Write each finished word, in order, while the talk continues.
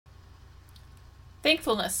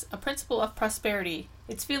Thankfulness, a principle of prosperity.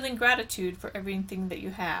 It's feeling gratitude for everything that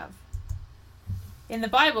you have. In the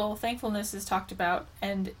Bible, thankfulness is talked about,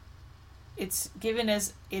 and it's given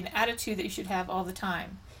as an attitude that you should have all the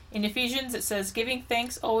time. In Ephesians, it says, giving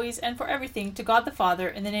thanks always and for everything to God the Father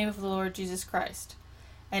in the name of the Lord Jesus Christ.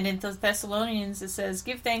 And in the Thessalonians, it says,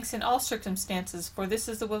 give thanks in all circumstances, for this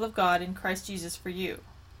is the will of God in Christ Jesus for you.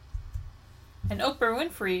 And Oprah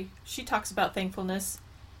Winfrey, she talks about thankfulness.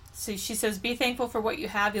 So she says, be thankful for what you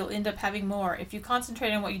have, you'll end up having more. If you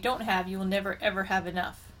concentrate on what you don't have, you will never ever have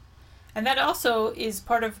enough. And that also is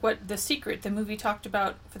part of what The Secret, the movie, talked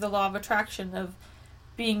about for the law of attraction, of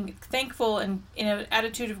being thankful and in an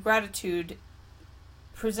attitude of gratitude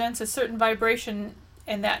presents a certain vibration,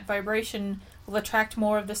 and that vibration will attract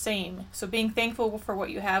more of the same. So being thankful for what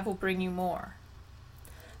you have will bring you more.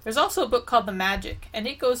 There's also a book called The Magic, and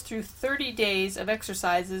it goes through 30 days of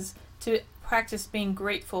exercises to practice being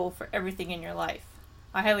grateful for everything in your life.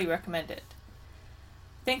 I highly recommend it.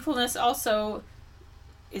 Thankfulness also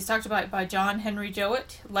is talked about by John Henry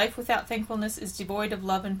Jowett. Life without thankfulness is devoid of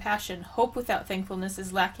love and passion. Hope without thankfulness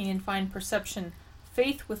is lacking in fine perception.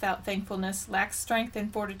 Faith without thankfulness lacks strength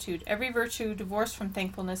and fortitude. Every virtue divorced from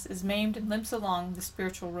thankfulness is maimed and limps along the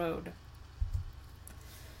spiritual road.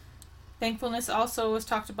 Thankfulness also was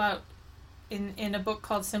talked about in a book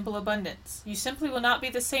called Simple Abundance. You simply will not be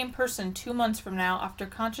the same person 2 months from now after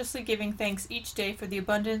consciously giving thanks each day for the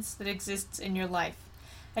abundance that exists in your life.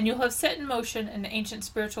 And you'll have set in motion an ancient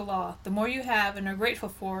spiritual law. The more you have and are grateful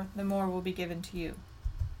for, the more will be given to you.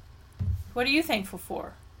 What are you thankful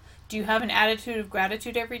for? Do you have an attitude of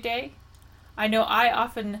gratitude every day? I know I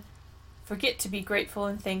often forget to be grateful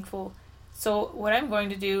and thankful, so what I'm going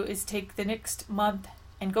to do is take the next month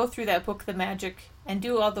and go through that book, The Magic, and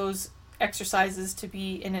do all those exercises to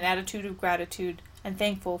be in an attitude of gratitude and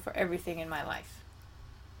thankful for everything in my life.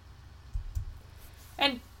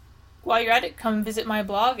 And while you're at it, come visit my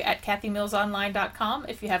blog at kathymillsonline.com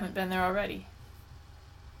if you haven't been there already.